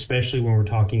age, especially when we're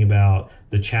talking about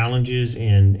the challenges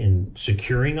in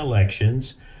securing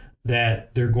elections,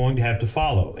 that they're going to have to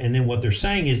follow. And then what they're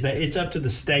saying is that it's up to the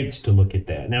states to look at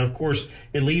that. Now, of course,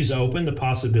 it leaves open the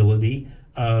possibility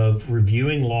of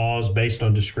reviewing laws based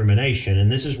on discrimination. And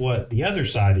this is what the other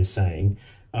side is saying,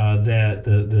 that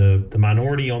the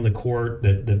minority on the court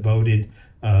that voted,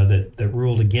 that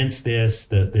ruled against this,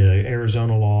 the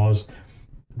Arizona laws,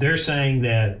 they're saying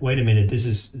that, wait a minute, this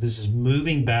is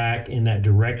moving back in that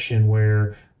direction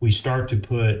where we start to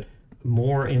put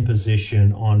more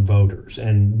imposition on voters,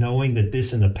 and knowing that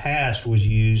this in the past was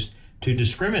used to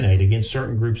discriminate against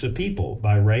certain groups of people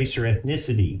by race or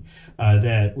ethnicity,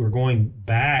 that we're going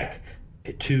back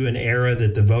to an era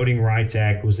that the Voting Rights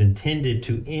Act was intended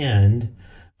to end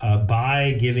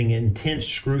by giving intense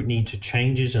scrutiny to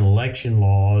changes in election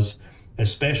laws,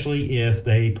 especially if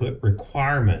they put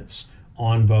requirements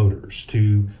on voters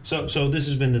so this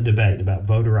has been the debate about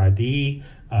voter ID,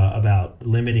 about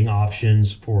limiting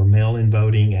options for mail-in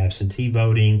voting, absentee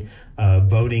voting,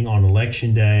 voting on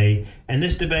election day. And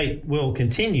this debate will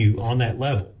continue on that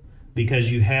level because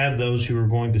you have those who are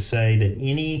going to say that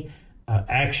any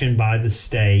action by the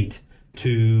state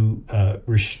to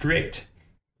restrict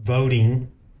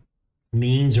voting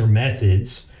means or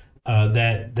methods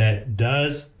that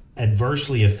does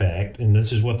adversely affect, and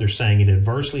this is what they're saying, it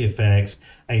adversely affects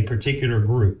a particular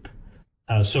group.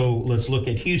 So let's look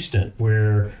at Houston,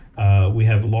 where we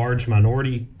have large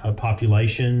minority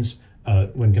populations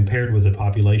when compared with the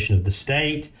population of the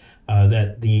state,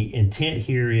 that the intent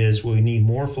here is we need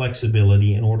more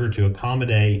flexibility in order to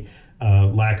accommodate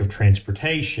lack of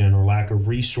transportation or lack of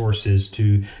resources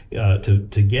to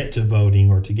get to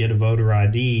voting or to get a voter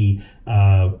ID,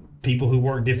 people who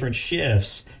work different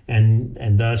shifts,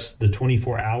 and thus the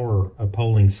 24-hour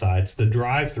polling sites, the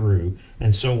drive-through,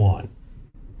 and so on.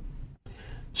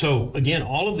 So again,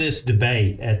 all of this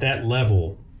debate at that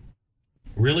level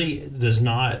really does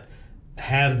not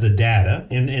have the data,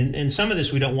 and some of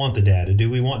this we don't want the data. Do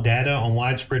we want data on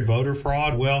widespread voter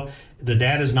fraud? Well, the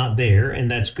data is not there,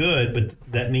 and that's good, but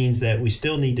that means that we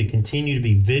still need to continue to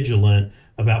be vigilant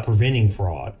about preventing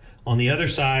fraud. On the other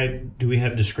side, do we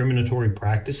have discriminatory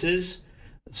practices?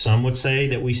 Some would say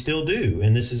that we still do,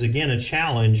 and this is again a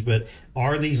challenge, but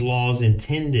are these laws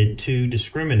intended to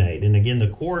discriminate? And again,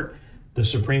 the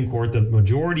Supreme Court, the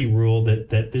majority ruled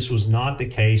that this was not the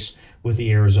case with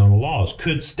the Arizona laws.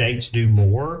 Could states do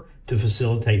more to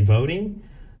facilitate voting?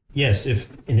 Yes, if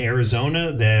in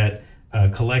Arizona that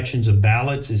collections of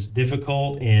ballots is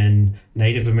difficult in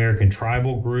Native American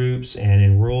tribal groups and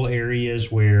in rural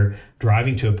areas where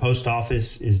driving to a post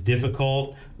office is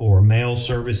difficult or mail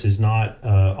service is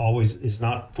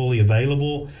not fully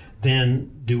available,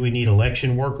 then do we need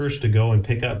election workers to go and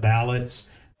pick up ballots?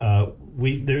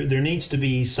 There needs to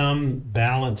be some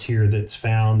balance here that's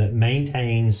found that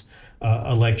maintains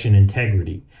election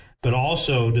integrity, but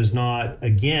also does not,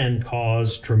 again,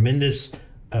 cause tremendous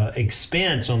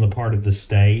expense on the part of the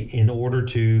state in order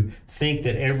to think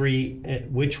that every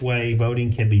which way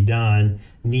voting can be done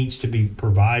needs to be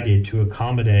provided to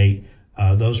accommodate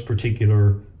those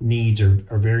particular needs or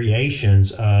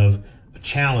variations of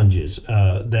challenges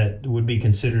that would be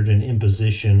considered an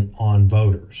imposition on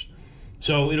voters.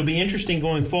 So it'll be interesting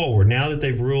going forward. Now that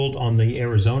they've ruled on the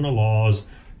Arizona laws,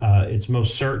 it's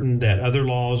most certain that other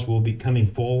laws will be coming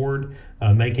forward,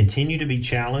 may continue to be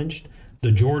challenged.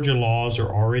 The Georgia laws are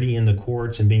already in the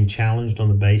courts and being challenged on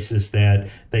the basis that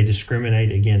they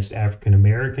discriminate against African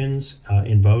Americans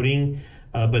in voting.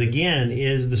 But again,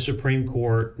 is the Supreme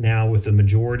Court now with a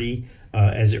majority,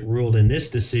 as it ruled in this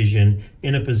decision,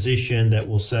 in a position that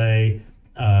will say,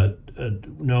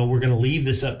 no, we're going to leave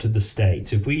this up to the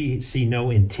states. If we see no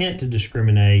intent to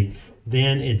discriminate,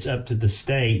 then it's up to the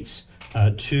states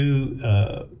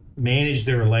to manage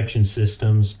their election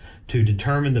systems, to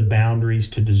determine the boundaries,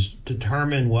 to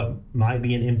determine what might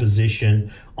be an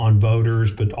imposition on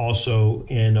voters, but also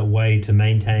in a way to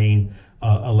maintain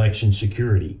election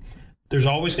security. There's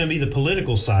always going to be the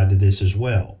political side to this as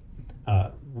well.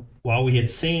 While we had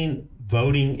seen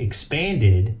voting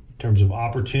expanded in terms of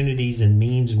opportunities and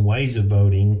means and ways of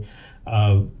voting,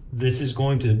 this is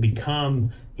going to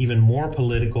become even more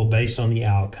political based on the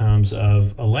outcomes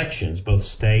of elections, both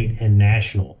state and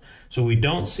national. So we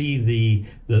don't see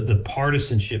the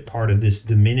partisanship part of this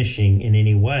diminishing in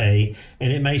any way,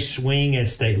 and it may swing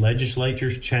as state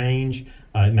legislatures change.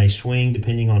 It may swing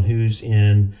depending on who's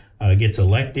gets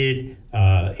elected.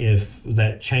 If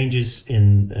that changes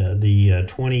in the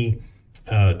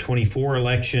 2024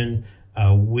 election,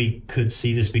 we could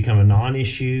see this become a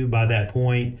non-issue by that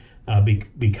point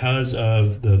because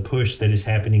of the push that is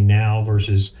happening now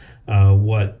versus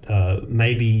what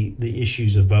may be the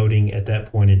issues of voting at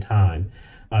that point in time.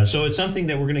 So it's something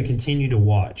that we're going to continue to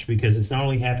watch because it's not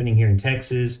only happening here in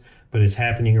Texas, but it's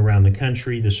happening around the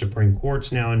country. The Supreme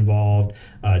Court's now involved.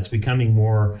 It's becoming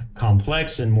more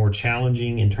complex and more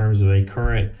challenging in terms of a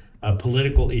current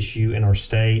political issue in our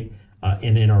state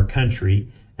and in our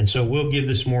country. And so we'll give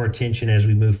this more attention as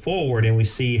we move forward and we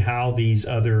see how these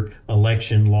other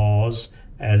election laws,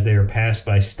 as they are passed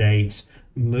by states,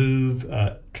 move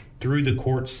through the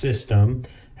court system,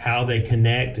 how they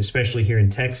connect, especially here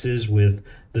in Texas, with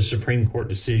the Supreme Court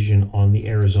decision on the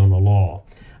Arizona law.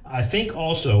 I think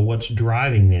also what's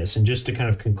driving this, and just to kind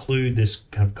of conclude this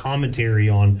kind of commentary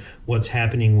on what's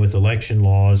happening with election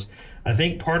laws, I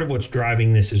think part of what's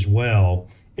driving this as well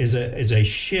is a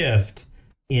shift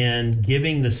in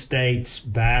giving the states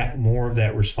back more of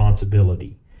that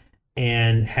responsibility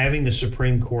and having the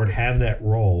Supreme Court have that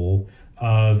role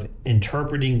of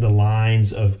interpreting the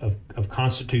lines of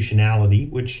constitutionality,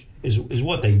 which is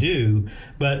what they do.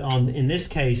 But in this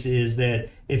case is that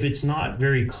if it's not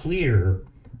very clear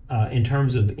in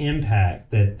terms of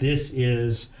impact, that this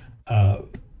is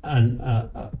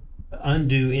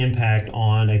undue impact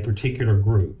on a particular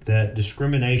group, that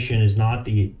discrimination is not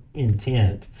the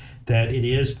intent, that it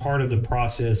is part of the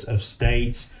process of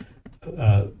states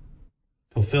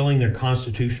fulfilling their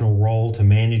constitutional role to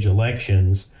manage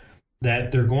elections,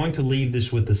 that they're going to leave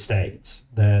this with the states.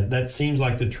 That seems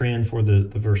like the trend for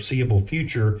the foreseeable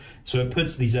future. So it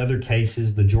puts these other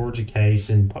cases, the Georgia case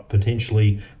and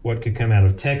potentially what could come out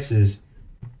of Texas,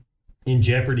 in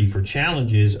jeopardy for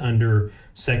challenges under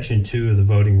Section 2 of the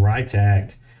Voting Rights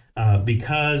Act,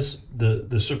 because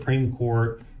the Supreme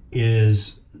Court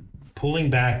is pulling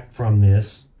back from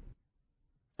this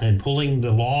and pulling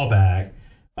the law back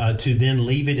to then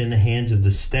leave it in the hands of the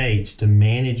states to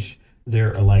manage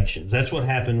their elections. That's what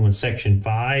happened when Section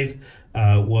 5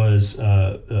 was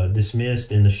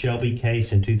dismissed in the Shelby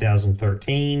case in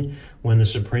 2013, when the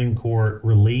Supreme Court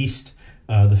released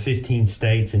the 15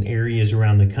 states and areas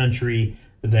around the country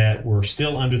that were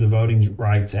still under the Voting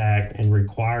Rights Act and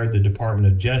required the Department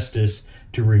of Justice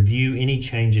to review any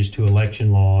changes to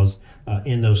election laws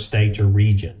in those states or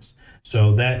regions.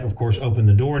 So that, of course, opened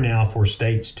the door now for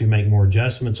states to make more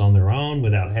adjustments on their own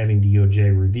without having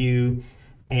DOJ review,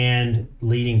 and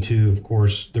leading to, of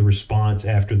course, the response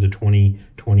after the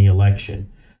 2020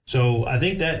 election. So I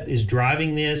think that is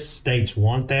driving this. States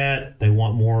want that. They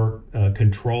want more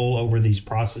control over these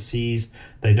processes.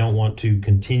 They don't want to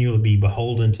continually be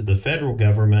beholden to the federal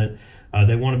government.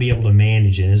 They want to be able to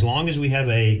manage it. As long as we have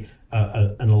an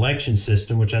election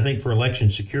system, which I think for election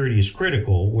security is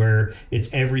critical, where it's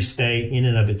every state in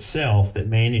and of itself that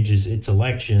manages its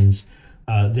elections,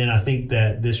 then I think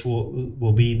that this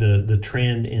will be the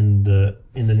trend in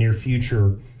the near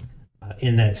future,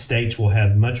 in that states will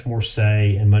have much more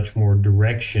say and much more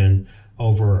direction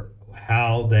over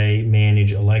how they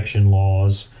manage election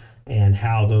laws and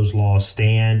how those laws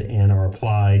stand and are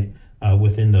applied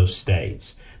within those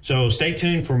states. So stay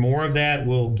tuned for more of that.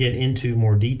 We'll get into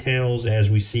more details as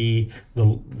we see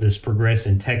this progress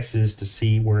in Texas, to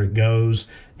see where it goes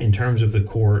in terms of the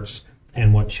courts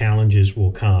and what challenges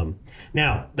will come.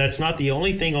 Now, that's not the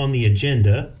only thing on the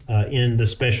agenda in the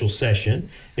special session.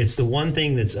 It's the one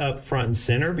thing that's up front and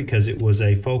center because it was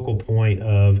a focal point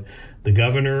of the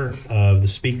governor, of the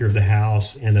Speaker of the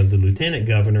House, and of the lieutenant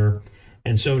governor.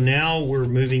 And so now we're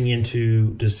moving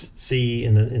into to see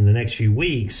in the next few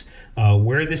weeks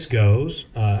where this goes.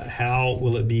 How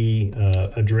will it be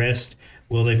addressed?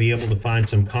 Will they be able to find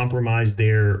some compromise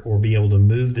there, or be able to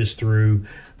move this through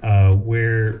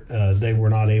where they were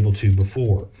not able to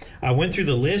before? I went through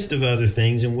the list of other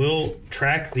things, and we'll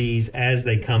track these as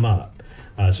they come up.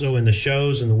 So in the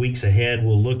shows in the weeks ahead,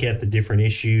 we'll look at the different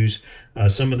issues.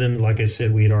 Some of them, like I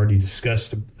said, we had already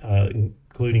discussed,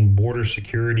 including border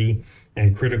security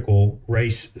and critical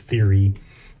race theory.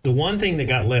 The one thing that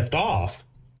got left off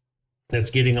that's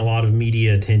getting a lot of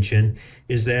media attention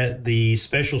is that the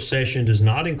special session does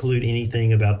not include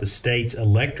anything about the state's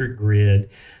electric grid,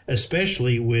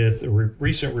 especially with a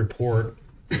recent report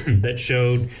that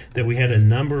showed that we had a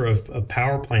number of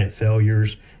power plant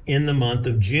failures in the month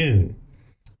of June.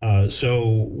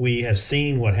 So we have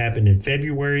seen what happened in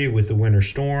February with the winter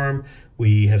storm.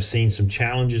 We have seen some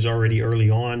challenges already early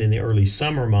on in the early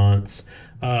summer months,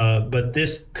 but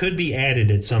this could be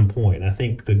added at some point. I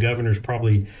think the governor's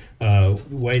probably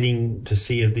waiting to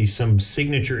see if some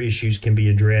signature issues can be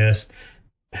addressed.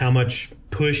 How much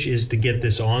push is to get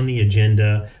this on the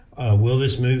agenda? Will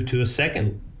this move to a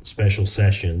second special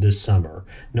session this summer,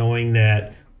 knowing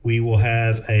that we will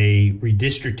have a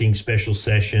redistricting special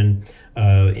session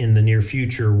in the near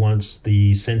future once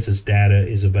the census data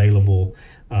is available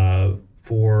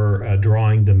for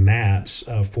drawing the maps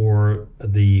for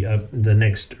the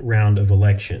next round of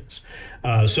elections.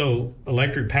 So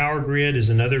electric power grid is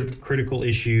another critical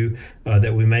issue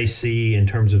that we may see in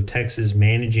terms of Texas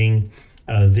managing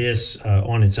this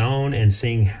on its own, and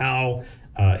seeing how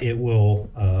it will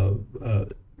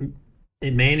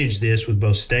manage this with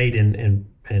both state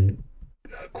and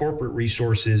corporate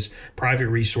resources, private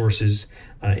resources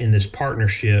in this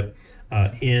partnership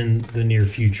in the near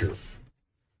future.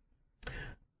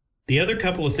 The other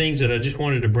couple of things that I just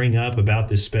wanted to bring up about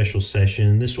this special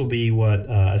session, this will be what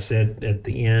I said at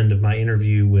the end of my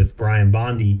interview with Brian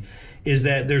Bondi, is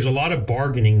that there's a lot of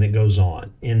bargaining that goes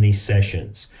on in these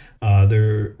sessions. While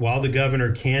the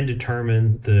governor can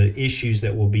determine the issues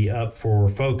that will be up for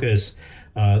focus,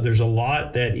 there's a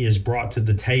lot that is brought to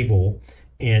the table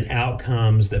and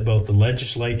outcomes that both the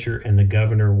legislature and the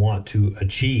governor want to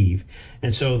achieve.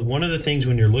 And so one of the things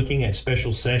when you're looking at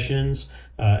special sessions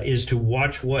is to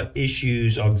watch what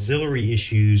issues, auxiliary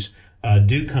issues,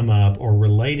 do come up, or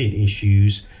related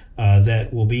issues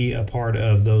that will be a part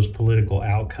of those political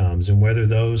outcomes, and whether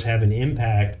those have an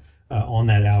impact on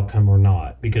that outcome or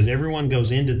not. Because everyone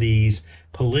goes into these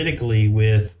politically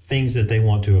with things that they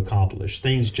want to accomplish,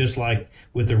 things just like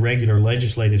with a regular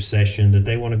legislative session, that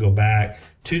they want to go back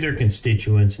to their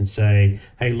constituents and say,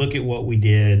 hey, look at what we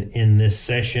did in this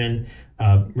session.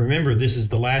 Remember, this is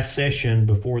the last session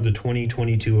before the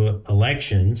 2022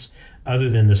 elections,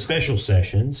 other than the special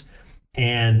sessions.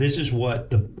 And this is what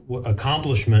the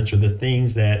accomplishments or the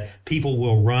things that people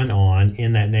will run on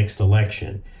in that next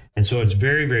election. And so it's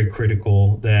very, very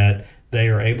critical that they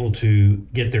are able to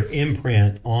get their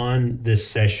imprint on this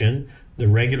session, the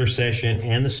regular session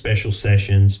and the special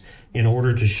sessions, in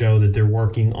order to show that they're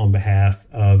working on behalf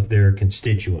of their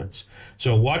constituents.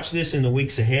 So watch this in the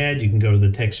weeks ahead. You can go to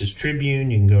the Texas Tribune.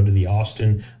 You can go to the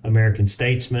Austin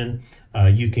American-Statesman.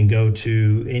 You can go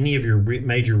to any of your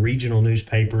major regional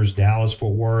newspapers, Dallas,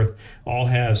 Fort Worth, all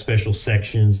have special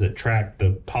sections that track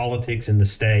the politics in the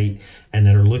state and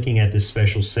that are looking at this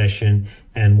special session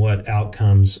and what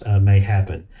outcomes may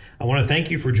happen. I want to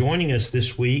thank you for joining us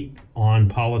this week on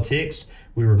Politics.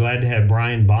 We were glad to have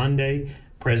Brian Bondi,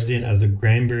 president of the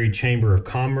Granbury Chamber of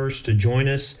Commerce, to join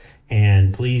us.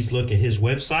 And please look at his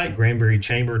website,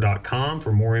 granburychamber.com,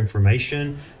 for more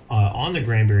information on the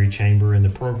Granbury Chamber and the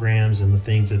programs and the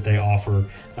things that they offer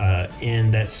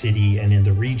in that city and in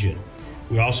the region.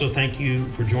 We also thank you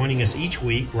for joining us each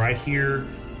week right here,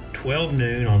 12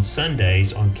 noon on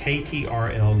Sundays on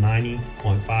KTRL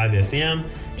 90.5 FM.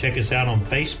 Check us out on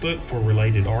Facebook for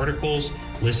related articles.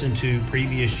 Listen to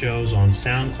previous shows on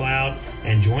SoundCloud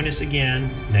and join us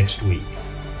again next week.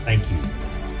 Thank you.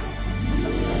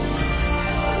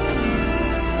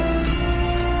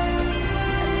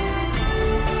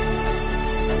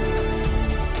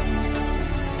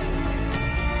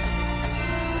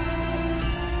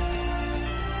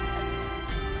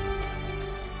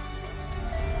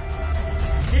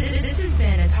 This has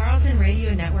been a Tarleton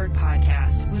Radio Network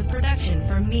podcast with production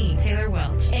from me, Taylor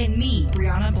Welch, and me,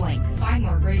 Brianna Blanks. Find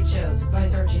more great shows by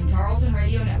searching Tarleton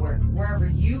Radio Network wherever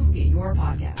you get your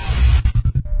podcasts.